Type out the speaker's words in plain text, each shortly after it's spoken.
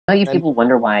How you people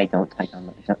wonder why I don't type on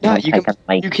the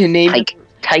mic? You can name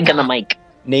Type on the mic.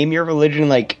 Name your religion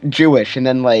like Jewish, and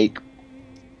then like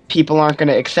people aren't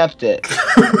gonna accept it.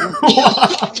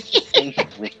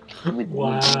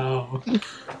 Wow.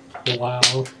 Wow.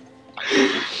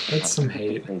 That's some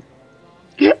hate.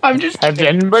 I'm just. Have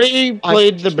anybody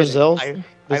played the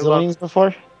Brazilians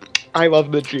before? I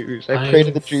love the Jews. I pray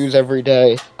to the Jews every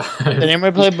day. Did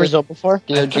anybody play Brazil before?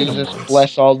 Dear Jesus,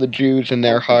 bless all the Jews in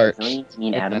their hearts. Brazilians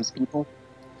mean Adams people?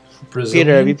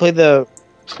 Peter, have you played the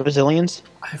Brazilians?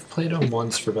 I've played them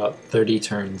once for about 30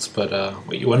 turns, but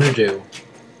what you want to do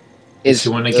is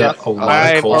you want to get a lot of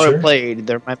I've culture. already played.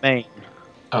 They're my main.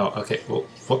 Oh, okay. Well,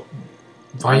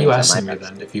 why are you asking me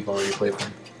then if you've already played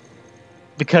them?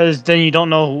 Because then you don't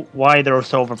know why they're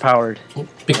so overpowered.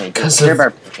 Because they're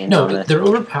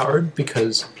overpowered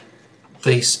because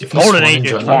if you Golden spawn in Age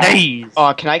jungle. days.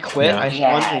 Oh, can I quit? Yeah. I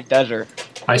spawned in the desert.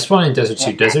 I spawn in desert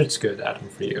too. Desert's good, Adam,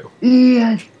 for you.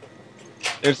 Yeah.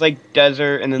 There's like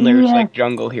desert and then there's like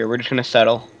jungle here. We're just gonna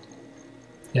settle.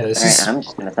 Yeah, this Alright, is. I'm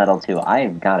just gonna settle too.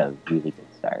 I've got a really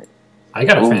good start. I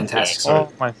got a fantastic start.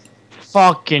 Oh my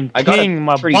fucking I got a king!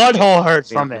 My pretty- butthole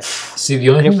hurts from it. See, the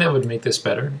only thing that would make this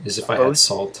better is if I had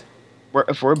salt.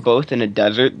 If we're both in a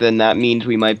desert, then that means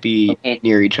we might be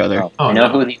near each other. Oh, I know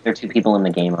who the other two people in the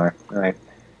game are. Alright.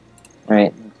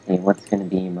 Alright, let's see. What's gonna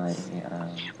be my...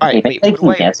 Alright, okay, wait,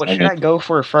 what should I go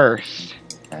for first?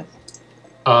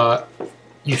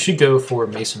 You should go for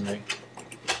masonry.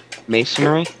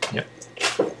 Masonry? Yep.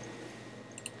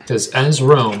 Because as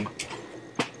Rome,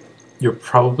 you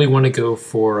probably want to go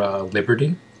for liberty.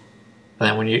 And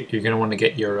then when you're going to want to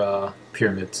get your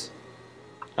pyramids.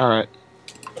 Alright.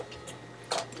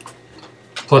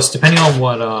 Plus, depending on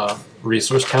what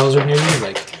resource tiles are near you,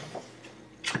 like,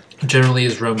 generally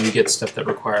as Rome, you get stuff that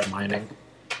require mining.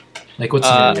 Like, what's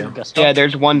near you? Yeah,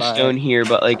 there's one stone here,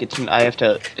 but like I have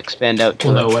to expand out to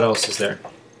Well, no, what else is there?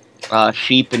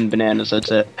 sheep and bananas,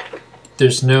 that's it.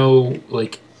 There's no,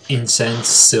 like, incense,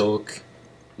 silk.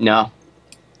 No.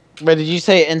 But did you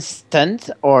say instant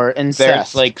or incest?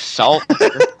 There's like salt.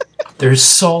 There's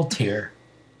salt here.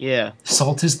 Yeah.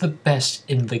 Salt is the best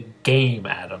in the game,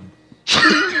 Adam.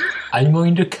 I'm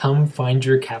going to come find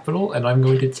your capital, and I'm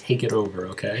going to take it over,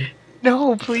 okay?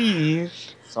 No,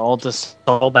 please. Salt is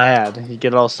so bad. You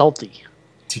get all salty.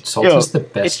 Dude, salt is the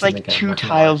best It's in the like game. 2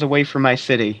 tiles away from my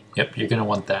city. Yep, you're gonna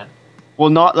want that. Well,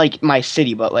 not like my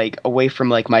city, but like away from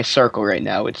like my circle right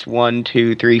now. It's 1,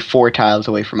 2, 3, 4 tiles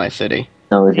away from my city.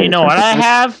 So is it You know what I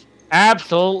have?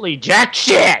 Absolutely jack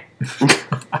shit!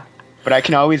 But I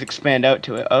can always expand out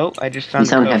to it. Oh, I just You found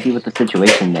sound the code. happy with the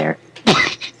situation there.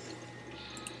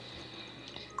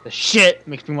 The shit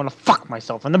makes me want to fuck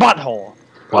myself in the butthole.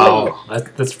 Wow,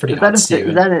 that's pretty hot, Is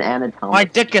Steven. that an anatomical... My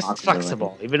dick is possibility?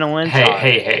 flexible, even though inside.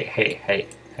 Hey.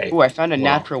 Ooh, I found a Wow.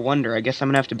 natural wonder. I guess I'm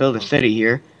gonna have to build a city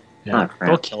here. Yeah. Oh, crap.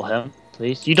 Go kill him,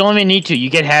 please. You don't even need to.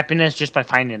 You get happiness just by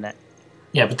finding it.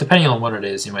 Yeah, but depending on what it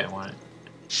is, you might want it.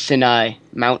 Sinai.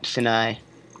 Mount Sinai.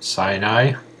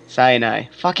 Sinai? Sinai.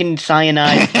 Fucking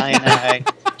cyanide. Sinai.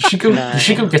 You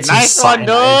should go get some Nice one,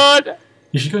 cyanide. dude!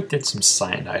 You should go get some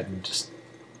cyanide and just...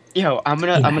 Yo, I'm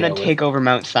gonna Inhale it. take over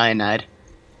Mount Cyanide.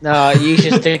 No, you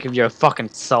should think of your fucking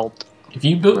salt. If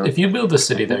you build a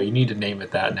city there, you need to name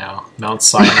it that now. Mount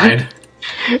Cyanide.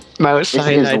 Mount This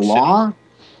Cyanide. is law?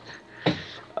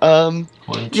 One,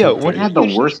 two, Yo, three. what had do the you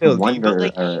usually worst build? Do you wonder,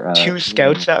 build like or, 2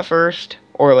 scouts at first?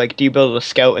 Or like, do you build a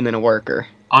scout and then a worker?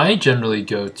 I generally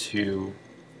go to...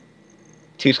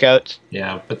 2 scouts?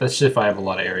 Yeah, but that's if I have a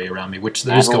lot of area around me, which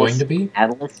there's going to be.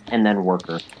 Catalyst and then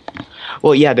worker.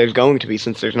 Well, yeah, there's going to be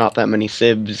since there's not that many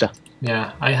civs.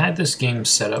 Yeah, I had this game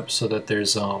set up so that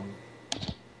there's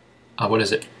what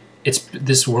is it?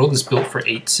 This world is built for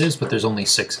 8 civs, but there's only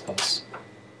 6 of us.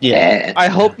 Yeah. I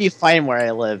hope you find where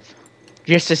I live.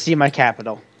 Just to see my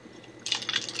capital.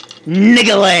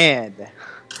 Niggaland!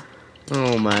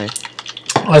 Oh my.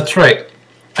 Oh, that's right.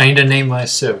 I need to name my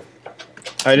civ.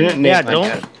 I didn't name Yeah, my don't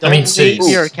cat. name cities.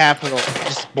 your capital.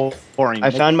 Just boring. I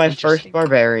Make found it my first interesting.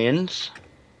 barbarians.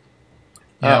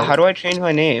 Yeah. How do I change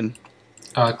my name?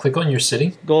 Click on your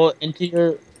city, Go into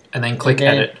your... and then click and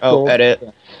then edit. Oh, go- edit.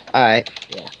 Yeah. Alright.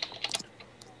 Yeah.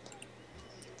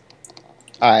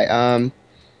 Alright,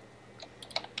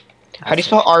 how do you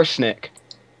spell arsenic?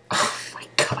 Oh my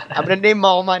god. I'm gonna name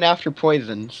all mine after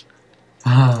poisons.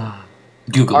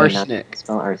 Google it. Arsenic.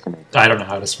 Spell arsenic. I don't know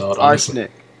how to spell it, honestly.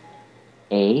 Arsenic.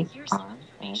 A.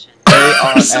 Information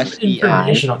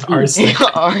on arsenic.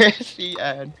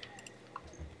 R-S-E-N.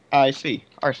 I see.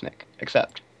 Arsenic.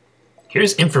 Accept.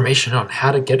 Here's information on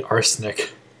how to get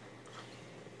arsenic.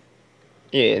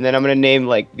 Yeah, and then I'm gonna name,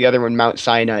 like, the other one Mount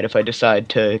Cyanide if I decide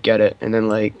to get it. And then,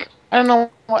 like... I don't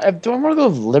know Do I want to go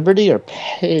with Liberty or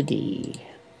Pity?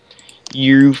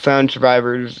 You found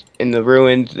survivors in the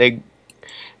ruins.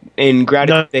 In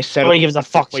gratitude, they settled. Nobody gives a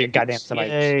fuck what your goddamn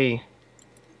survivors. Yay!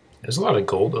 There's a lot of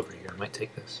gold over here. I might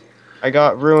take this. I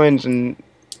got ruins, and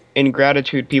in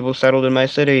gratitude, people settled in my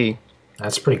city.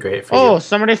 That's pretty great for Oh, you.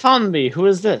 somebody found me. Who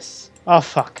is this? Oh,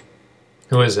 fuck.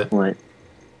 Who is it? What?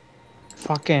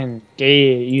 Fucking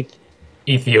gay.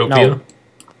 Ethiopia? No.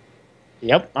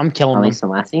 Yep, I'm killing Haile them.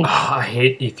 Selassie? Oh, I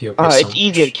hate Ethiopia so It's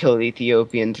easy to kill the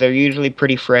Ethiopians. They're usually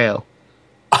pretty frail.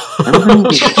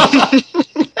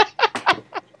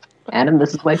 Adam,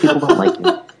 this is why people don't like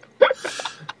you.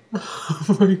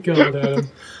 Oh my god, Adam.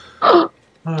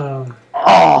 Oh.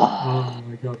 Oh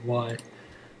my god, why?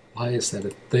 Why is that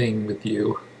a thing with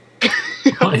you?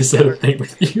 Why is that a thing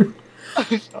with you?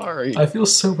 I'm sorry. I feel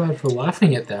so bad for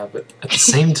laughing at that, but at the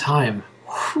same time,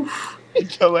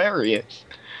 It's hilarious.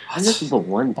 I'm just the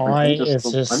one. Why I'm is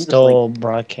I'm this just still like,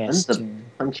 broadcasting? I'm the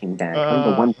punching bag.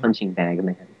 I'm the one punching bag,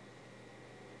 man.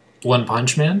 One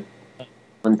Punch Man?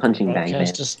 One punching bag, man.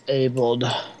 Broadcast disabled.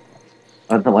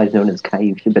 Otherwise known as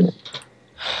Caillou Shibboleth.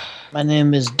 My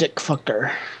name is Dick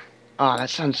Fucker. Oh, that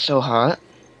sounds so hot.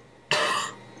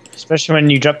 Especially when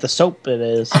you drop the soap, it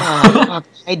is. Oh, fuck.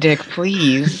 Hey, Dick,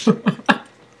 please.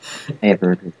 I have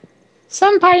heard.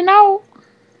 Senpai, no!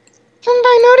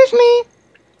 Somebody notice me.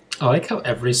 I like how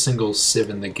every single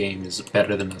Civ in the game is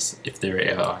better than us if they're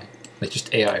AI. Like,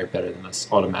 just AI are better than us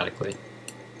automatically.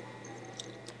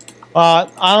 I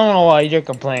don't know why you're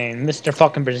complaining. Mr.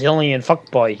 fucking Brazilian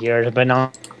fuckboy here has been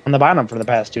on the bottom for the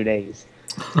past 2 days.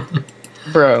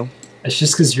 Bro. It's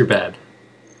just because you're bad.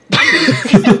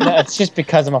 No, it's just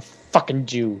because I'm a fucking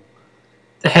Jew.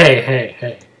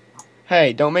 Hey.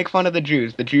 Hey, don't make fun of the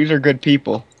Jews. The Jews are good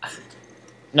people.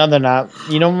 No, they're not.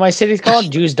 You know what my city's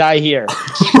called? Jews die here.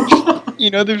 You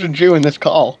know there's a Jew in this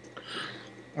call.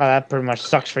 Well, that pretty much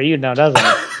sucks for you now, doesn't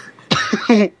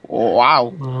it?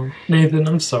 Wow. Nathan,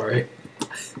 I'm sorry.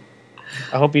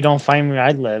 I hope you don't find me where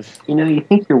I live. You know, you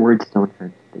think your words don't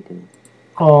hurt, but they do.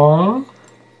 Aww.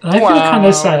 I feel kind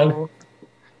of sad.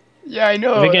 Yeah, I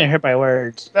know. We're getting hurt by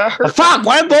words. That hurt. Fuck!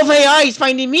 Why are both AIs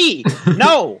finding me?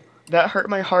 No! That hurt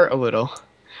my heart a little.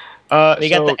 We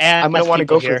got the ass I'm gonna want to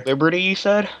go people for here. Liberty. You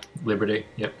said. Liberty,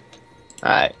 yep.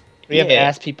 Alright. We have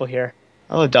ass people here.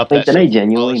 I'll adopt Like, that. did I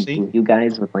genuinely policy. boo you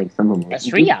guys with, like, some emotion?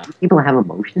 That's Rhea. People have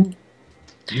emotion?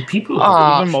 You people.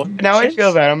 Aw, Even more now I emotions?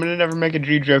 feel bad. I'm gonna never make a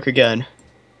Jew joke again.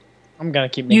 I'm gonna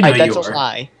keep You making know That's you a are.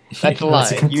 lie. That's a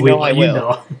That's lie. complete You know I lie, will.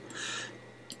 know.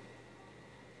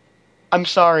 I'm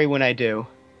sorry when I do.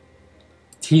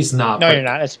 He's not. No, but- you're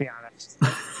not. Let's be honest.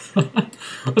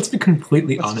 Let's be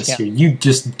completely Let's honest count. here. You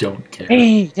just don't care.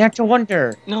 Hey, Natural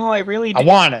Wonder. No, I really do. I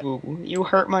want it. You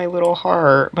hurt my little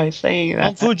heart by saying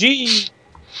Mount that. Fuji.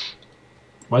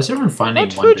 Why is everyone finding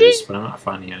That's wonders, Fuji. but I'm not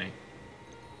finding any?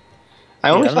 I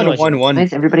only Yeah, I found know what you- one. Why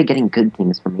is everybody getting good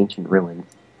things from ancient ruins?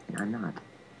 And I'm not.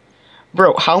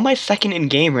 Bro, how am I second in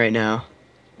game right now?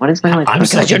 What is my life? I'm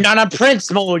Because second. you're not a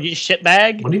prince mode, you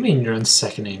shitbag. What do you mean you're in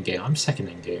second in game? I'm second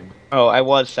in game. Oh, I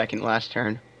was second last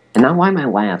turn. And now why am I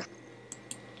last?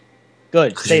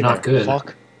 Good. 'Cause Stay you're not there. good.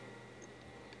 Fuck.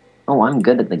 Oh, I'm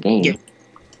good at the game. Yeah.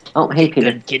 Oh, hey,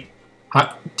 Peter. Good kid.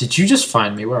 Hi, did you just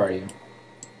find me? Where are you?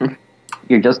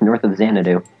 You're just north of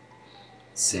Xanadu.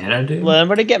 Xanadu? Well, I'm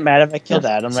gonna get mad if I killed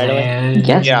Adam right away. Xanadu.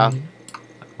 Yes. Yeah.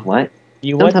 What?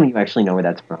 You Don't would? tell me you actually know where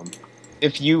that's from.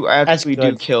 If you actually do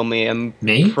good. kill me, I'm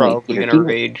Me? probably Wait, gonna you-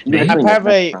 rage. you Me? actually know where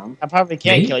that's from? I probably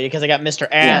can't Me? kill you because I got Mr.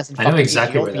 Ass. and I know fucking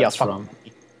exactly where Ethiopia that's fucking-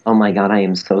 from. Oh my god, I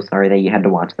am so sorry that you had to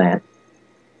watch that.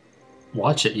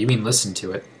 Watch it. You mean listen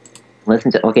to it.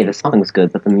 Listen to. Okay, the song's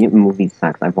good, but the movie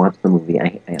sucks. I've watched the movie.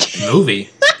 Movie?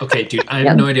 Okay, dude, I have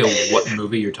Yeah. no idea what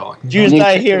movie you're talking Jews about.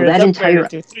 The- die here. that It's entire-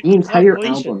 upgraded to The entire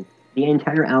completion. album. The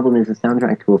entire album is a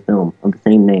soundtrack to a film of the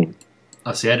same name.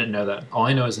 Oh, see, I didn't know that. All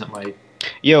I know is that my...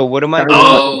 Yo, what am I? Sorry.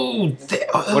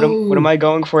 Oh! What am I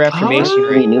going for after Oh.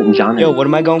 masonry? Newton-John. Yo, what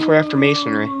am I going for after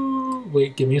masonry?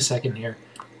 Wait, give me a second here.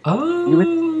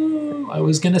 Oh, I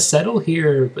was gonna settle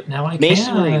here, but now I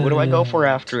Masonry. can't. What do I go for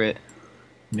after it?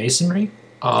 Masonry?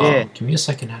 Yeah. Give me a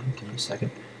second, Adam. Give me a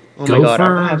second. Oh Go my god, I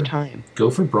don't for- have time. Go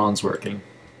for bronze working.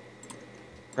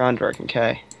 Round work,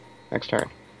 okay. Next turn.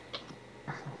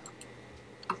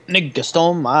 Nigga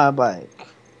stole my bike.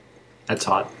 That's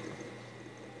hot.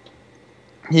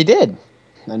 He did.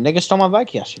 The nigga stole my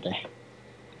bike yesterday.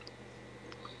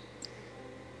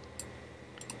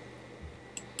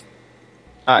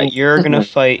 You're gonna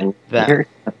fight that.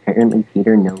 Apparently,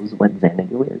 Peter knows what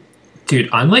Xanadu is. Dude,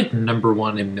 I'm like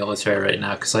 #1 in military right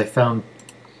now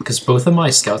because both of my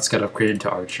scouts got upgraded to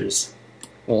archers.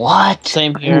 What?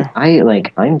 Same here.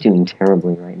 I'm doing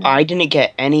terribly right now. I didn't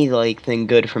get any like thing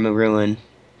good from a ruin.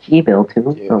 He built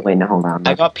too. Dude. Oh wait, no, hold on.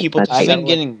 I got people to I've settle. been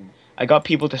getting. I got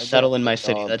people to I settle got in my the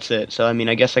city. job. That's it. So I mean,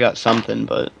 I guess I got something,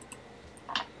 but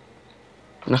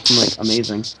nothing like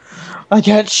amazing. I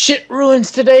got shit ruins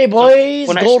today, boys.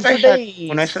 When I Gold said for I had, days.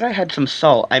 when I said I had some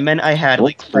salt, I meant I had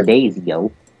like for days,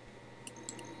 yo.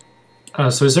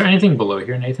 So is there anything below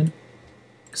here, Nathan?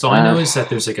 Because all I know is that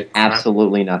there's like a crap...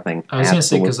 Absolutely nothing. I was gonna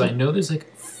say because I know there's like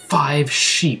 5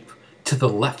 sheep to the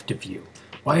left of you.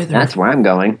 Why are there? That's where I'm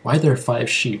going. Why are there 5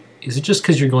 sheep? Is it just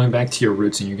because you're going back to your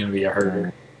roots and you're gonna be a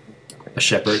herder, a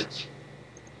shepherd?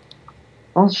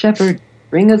 Oh, shepherd,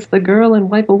 bring us the girl and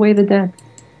wipe away the dead.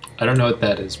 I don't know what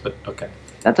that is, but okay.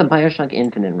 That's a Bioshock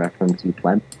Infinite reference, you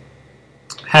pleb.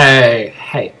 Hey.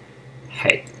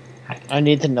 I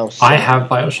need to know. I something. have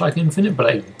Bioshock Infinite, but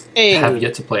I Hey. have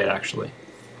yet to play it actually.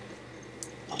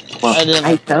 Well, I didn't-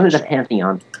 I founded a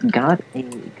pantheon. God.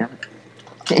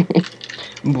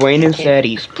 Buenos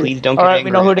Aires. Please don't get Alright,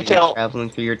 angry we know who to when you're kill. traveling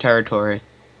through your territory.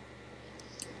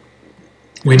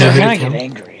 We know They're who gonna to get kill.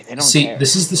 angry. They don't See, care.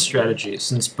 this is the strategy.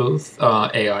 Since both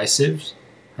AI civs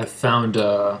have found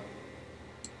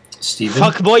Steven.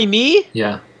 Fuck boy me?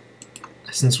 Yeah.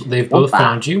 Since they've both Opa.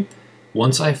 found you,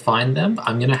 once I find them,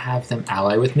 I'm gonna have them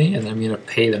ally with me, and then I'm gonna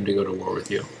pay them to go to war with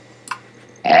you.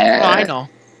 Oh, I know.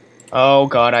 Oh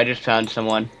god, I just found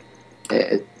someone. Look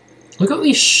at all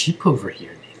these sheep over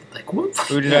here, Nathan. Like, what?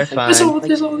 Who did I There's find?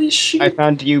 there's all these sheep. I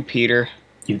found you, Peter.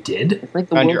 You did? It's like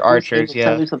the Found world's your most archers, famous yeah.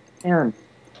 tellers of Japan.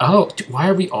 Oh, why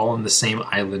are we all on the same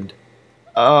island?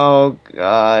 Oh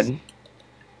god.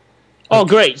 Oh,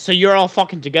 great. So you're all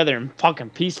fucking together and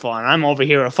fucking peaceful, and I'm over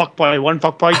here a fuckboy 1,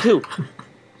 fuckboy 2.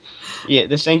 Yeah,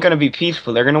 this ain't gonna be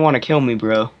peaceful. They're gonna want to kill me,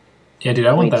 bro. Yeah, dude,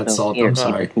 I want Wait, that so salt. here, I'm Peter,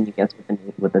 sorry. Can you guess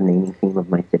what the naming theme of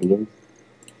my city is?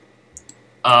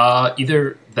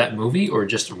 Either that movie or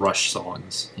just Rush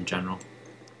songs in general.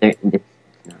 It's not Rush.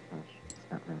 It's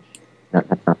not Rush. No,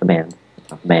 that's not the band. That's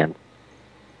not the band.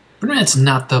 But it's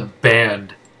not the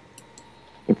band.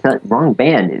 It's not wrong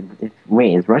band.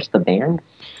 Wait, is Rush the band?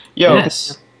 Yo,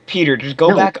 Yes. Peter, just go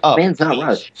No, back up. man's not please.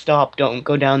 Rush. Stop, don't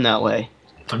go down that way.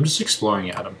 I'm just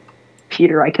exploring Adam.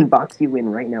 Peter, I can box you in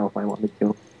right now if I wanted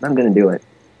to. I'm gonna do it.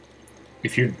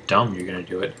 If you're dumb, you're gonna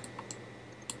do it.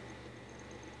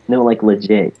 No, like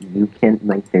legit. You can't.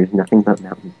 Like, there's nothing but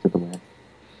mountains to the west.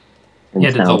 And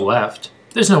Yeah, to the south. left.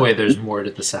 There's no way there's more to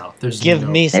the south. There's Give no...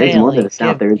 me There's more to sailing. the south.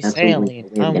 Give There me is absolutely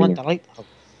sailing. no way I of want getting the it. lighthouse.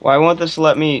 Why won't this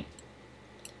let me...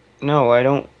 No, I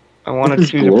don't... I want to This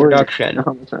is choose a glorious. production.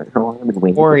 How long I've been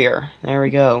waiting? Warrior. There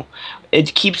we go.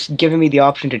 It keeps giving me the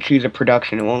option to choose a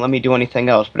production. It won't let me do anything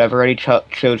else, but I've already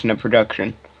chosen a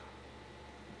production.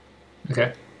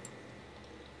 Okay.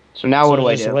 So now what do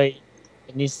I just do? Wait.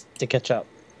 It needs to catch up.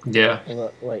 Yeah.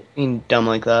 Wait. Being dumb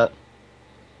like that.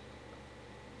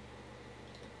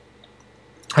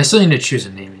 I still need to choose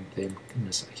a naming theme.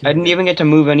 Goodness, I didn't even get to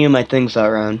move any of my things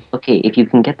around. Okay, if you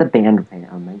can get the band right,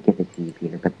 I might give it to you,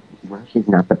 Peter. But Rush is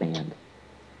not the band.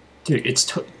 Dude,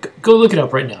 go look it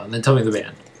up right now and then tell me the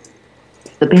band.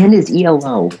 The band is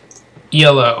ELO.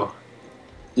 ELO.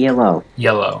 ELO.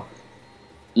 Yellow.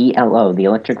 ELO, the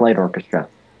Electric Light Orchestra.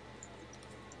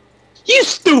 You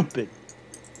stupid!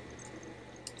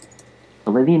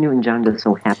 Olivia Newton-John just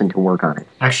so happened to work on it.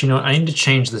 Actually, no, I need to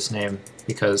change this name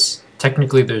because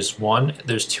technically there's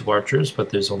 2 archers, but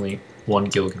there's only 1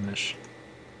 Gilgamesh.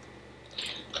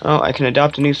 Oh, I can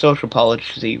adopt a new social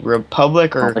policy.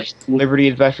 Republic or Policy. liberty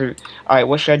is best for... Alright,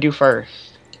 what should I do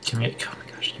first? Oh my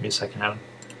gosh, give me a second, Adam.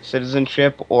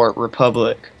 Citizenship or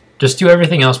republic? Just do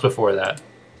everything else before that.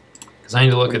 Because I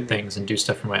need to look at things and do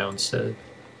stuff for my own stead.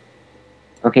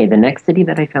 Okay, the next city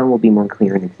that I found will be more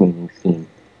clear in its naming scheme.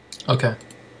 Okay.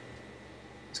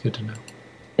 It's good to know.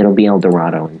 It'll be El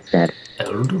Dorado instead.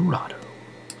 El Dorado.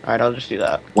 Alright, I'll just do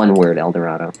that. One word, El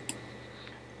Dorado.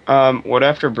 What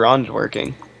after bronze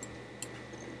working?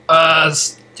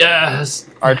 Yes.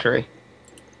 Archery.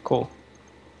 Cool.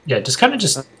 Yeah, just kind of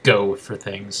just go for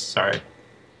things. Sorry.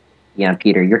 Yeah,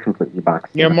 Peter, you're completely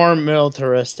boxed. You're in. more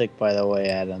militaristic, by the way,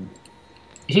 Adam.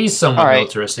 He's somewhat Alright.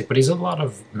 militaristic, but he's a lot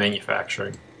of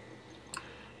manufacturing.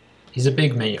 He's a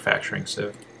big manufacturing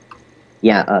civ.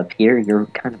 Yeah, Peter, you're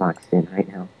kind of boxed in right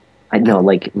now. I know,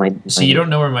 like, my... So you don't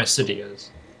know where my city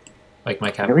is. Like my I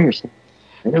know capital. where you're saying.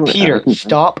 I know where- Peter, I-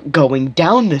 stop going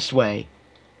down this way.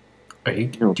 Are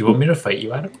you, No. do you want me to fight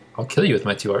you, Adam? I'll kill you with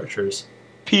my 2 archers.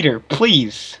 Peter,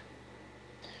 please.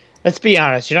 Let's be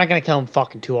honest. You're not gonna kill him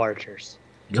fucking 2 archers.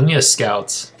 He only has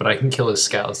scouts, but I can kill his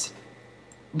scouts.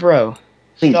 Bro,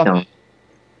 Please stop don't. it.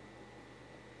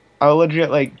 I'll legit,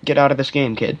 like, get out of this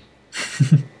game, kid.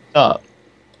 Stop.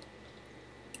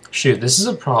 Shoot, this is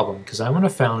a problem, because I want to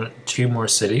found 2 more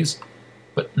cities,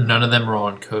 but none of them are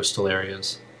on coastal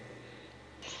areas.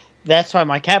 That's why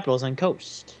my capital's on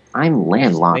coast. I'm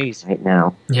landlocked amazing. right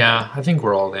now. Yeah, I think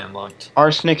we're all landlocked.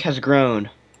 Arsenic has grown.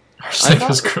 Arsenic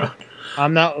has grown.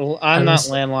 I'm not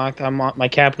landlocked. My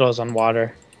capital is on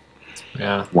water.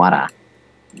 Yeah. Water.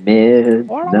 Midnight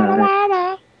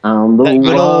Water. on the That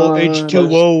good old water.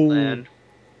 H2O. Land.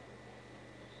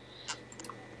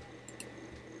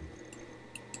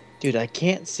 Dude, I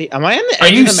can't see. Am I on the Are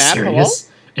edge you of the map? Hello?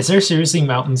 serious? Is there seriously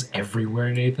mountains everywhere,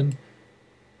 Nathan?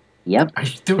 Yep.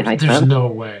 There's no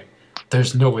way.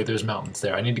 There's no way there's mountains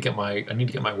there. I need to get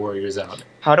my warriors out.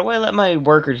 How do I let my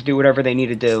workers do whatever they need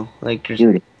to do? Like, just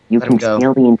Dude, you let 'em can go.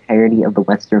 scale the entirety of the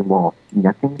western wall.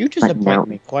 Nothing You but disappoint mountains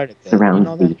me quite a bit. surround You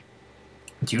know that? thee.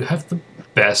 You have the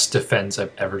best defense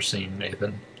I've ever seen,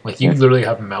 Nathan. Like, you Yeah. literally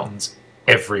have mountains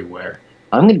everywhere.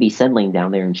 I'm going to be settling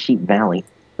down there in Sheep Valley.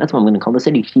 That's what I'm going to call the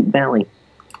city, Sheep Valley.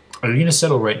 Are you gonna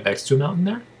settle right next to a mountain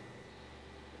there?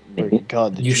 Oh, Maybe.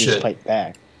 God, did You you just should. fight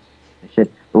back? I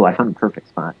should. Oh, I found the perfect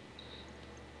spot.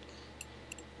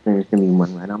 There's going to be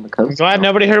one right on the I'm coast. glad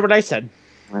nobody heard what I said.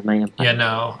 Where's my empire? Yeah,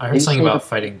 no. I heard Didn't something say about the-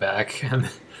 fighting back, and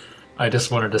I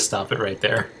just wanted to stop it right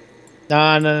there.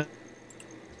 No.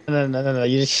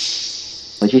 You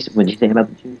just. What'd you say about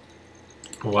the Jews?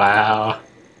 Wow.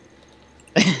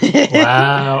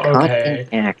 Wow. Cut Okay.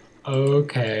 and act.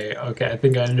 Okay. I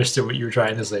think I understood what you were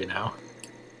trying to say now.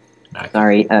 Nah,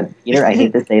 Sorry, Peter, I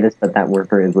hate to say this, but that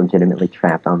worker is legitimately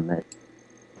trapped in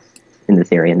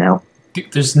this area now.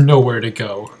 dude, there's nowhere to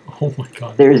go. Oh my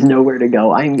god. There's nowhere to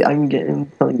go. I'm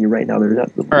telling you right now, there's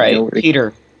absolutely All right, nowhere to go.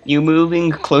 Peter. You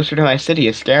moving closer to my city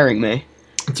is scaring me.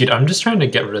 Dude, I'm just trying to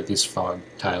get rid of these fog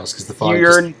tiles because the fog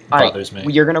You're just bothers me.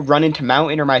 You're gonna run into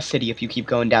mountain or my city if you keep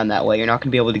going down that way. You're not gonna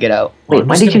be able to get out. Well, Wait, I'm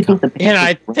why just did you gonna think the And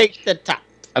I bandit? take the top.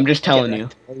 I'm just telling you.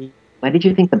 Why did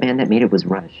you think the band that made it was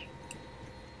Rush?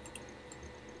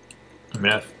 I'm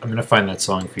gonna find that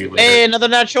song for you later. Hey, another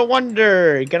natural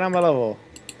wonder. Get on my level.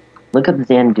 Look up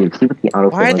Zandu. See what the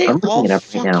autofill Why are is. they I'm looking all it up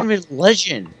right now. fucking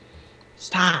religion?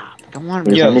 Stop. I don't want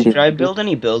to. There's Yo, gonna should be- I build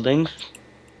any buildings?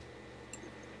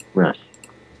 Rush.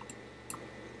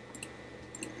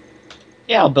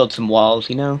 Yeah, I'll build some walls.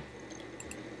 You know.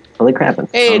 Holy crap!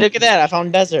 Hey, look at that. I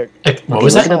found desert. Hey, what Okay,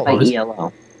 was look that? it up by What was,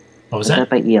 ELO. what was Look it up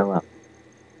that? by ELO.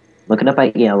 Look it up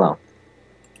by ELO.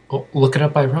 Oh, look it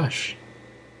up by Rush.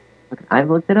 Look, I've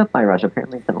looked it up by Rush.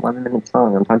 Apparently, it's an 11-minute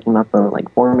song. I'm talking about the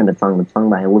 4-minute song, the song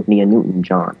by Olivia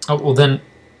Newton-John. Oh well, then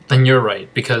you're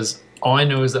right because all I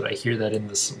know is that I hear that in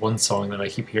this one song that I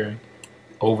keep hearing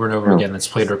over and over Oh. again. That's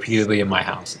played repeatedly in my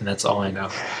house, and that's all I know.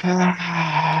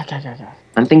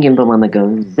 I'm thinking the one that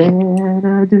goes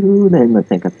Xanadu, then let's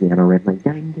take a piano riff like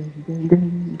dun, dun, dun,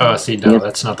 dun. Oh, see, no, Yes.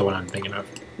 that's not the one I'm thinking of.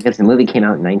 Because the movie came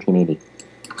out in 1980.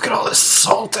 Look at all this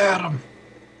salt, Adam.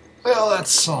 Look at all that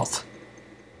salt.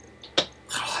 Look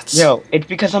at all that Yo, it's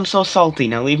because I'm so salty.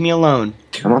 Now leave me alone.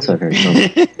 I'm also very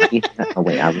sorry. Oh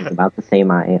wait, I was about to say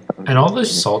my. And all those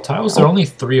salt tiles, they're only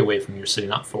 3 away from your city,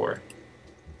 not 4.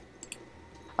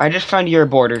 I just found your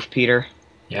borders, Peter.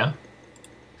 Yeah?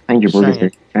 Find your borders Saying. are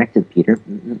distracted, Peter.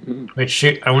 Mm-mm-mm. Wait,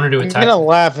 shoot, I wanted to I'm attack. gonna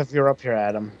laugh if you're up here,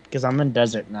 Adam, because I'm in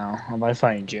desert now. If I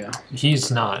find you,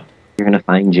 He's not. You're gonna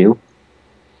find you.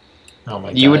 Oh my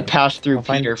god. You would pass through I'll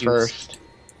find Peter juice. first.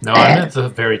 No, I'm at the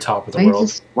very top of the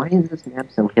world. Why is this map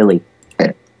so hilly?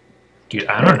 Dude,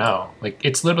 I don't know. Like,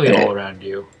 it's literally all around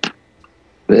you.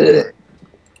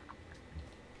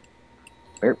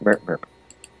 Burp, burp, burp.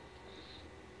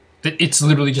 It's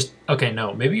literally just... Okay,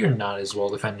 no, maybe you're not as well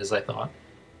defended as I thought.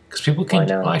 Because people Why can...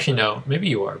 not? Well, actually, no. Maybe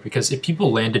you are. Because if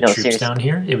people landed No, troops seriously. down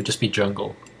here, it would just be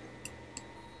jungle.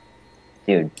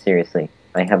 Dude, seriously.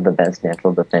 I have the best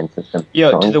natural defense system.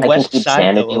 Yo, So to the I can west keep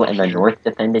side, Xanadu though, and the north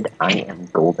defended. I am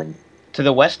golden. To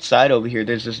the west side over here,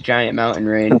 there's this giant mountain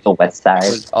range. The west side.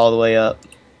 Goes all the way up.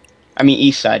 I mean,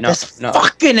 east side, this not.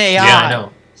 fucking AI. Yeah, I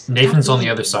know. Nathan's on the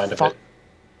other side of Fuck. it.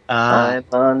 I'm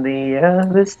on the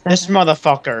other side. This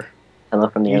motherfucker. Hello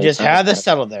from the You other just side. had to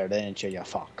settle there, didn't you? You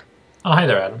fuck. Oh, hi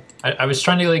there, Adam. I was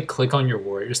trying to, like, click on your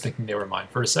warriors thinking they were mine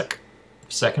for a second.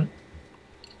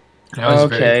 And I was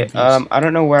very Okay, confused. I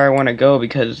don't know where I want to go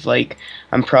because, like,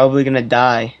 I'm probably gonna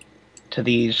die to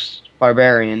these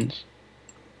barbarians.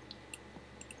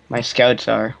 My scouts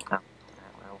are.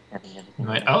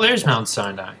 Oh, there's Mount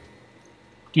Sinai.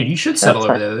 Dude, you should settle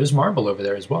over there. There's marble over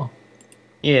there as well.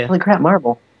 Yeah. Holy crap,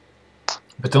 marble.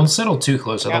 But don't settle too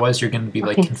close, Yeah. otherwise you're going to be,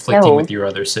 like, Fucking conflicting settle. with your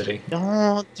other city.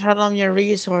 Don't tell them your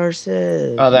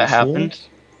resources. Oh, that you fool. happens.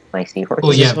 My seahorse.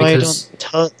 Well, yeah, That's why I because- don't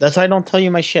tell. That's why I don't tell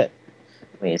you my shit.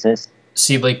 Wait, is this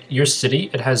See, like, your city,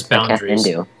 it has boundaries.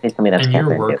 Kathmandu? Please tell me that's And your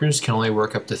Kathmandu. workers can only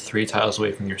work up to 3 tiles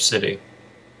away from your city.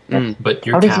 But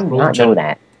your How does he capital, not know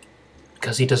that?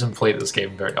 because he doesn't play this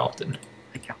game very often.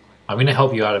 I'm gonna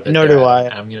help you out of it. Nor Dad, do I.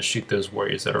 And I'm gonna shoot those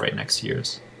warriors that are right next to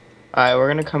yours. Alright, we're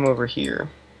gonna come over here.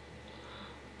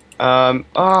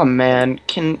 Oh man,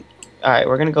 alright,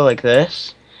 we're gonna go like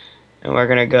this. And we're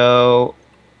gonna go...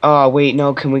 Oh, wait,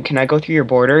 no, can I go through your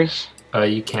borders?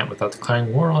 You can't without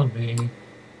declaring war on me.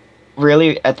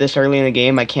 Really? At this early in the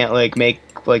game, I can't, like, make,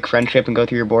 like, friendship and go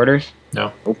through your borders?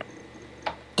 No. Nope.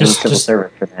 Just server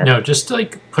for that. no, just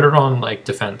like put it on like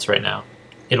defense right now.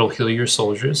 It'll heal your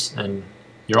soldiers, and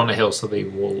you're on a hill, so they're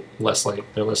less likely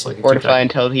to Fortify die.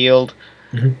 until healed.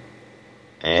 Mhm.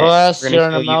 And Plus, we're gonna you're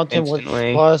on a heal you mountain with.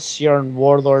 instantly. Plus, you're on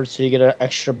warlord, so you get an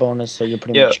extra bonus. So you're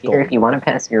pretty Yeah. much Peter, gold. if you want to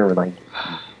pass your like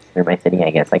through my city,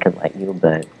 I guess I could let you,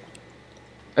 but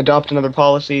Adopt another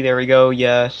policy. There we go.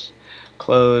 Yes.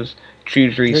 Close.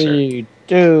 Choose research. 3,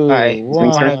 2, Alright,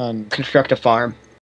 1. Construct a farm.